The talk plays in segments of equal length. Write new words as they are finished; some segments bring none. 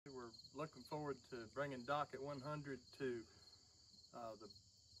looking forward to bringing Doc at 100 to the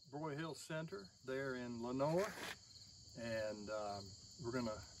Broy Hill Center there in Lenore, and we're going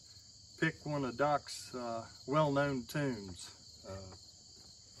to pick one of Doc's well-known tunes.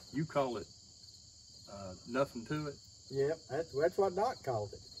 You call it Nothing to It? Yep, that's what Doc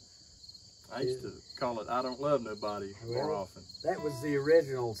called it. I used to call it I Don't Love Nobody more often. That was the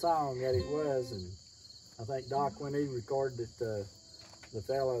original song that it was, and I think Doc, when he recorded it, the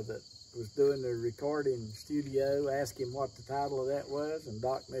fellow that was doing the recording studio asked him what the title of that was, and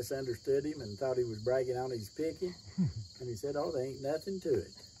Doc misunderstood him and thought he was bragging on his picking, and he said, "Oh, there ain't nothing to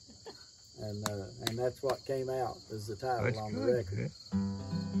it." And that's what came out as the title on the record.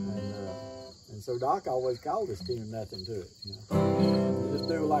 And so Doc always called this tune Nothing to It. You know? Just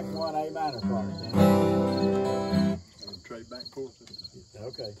do like one A minor part. I'm going to trade back chords.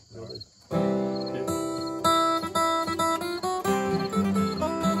 Okay. All right.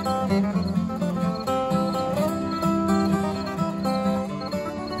 Okay.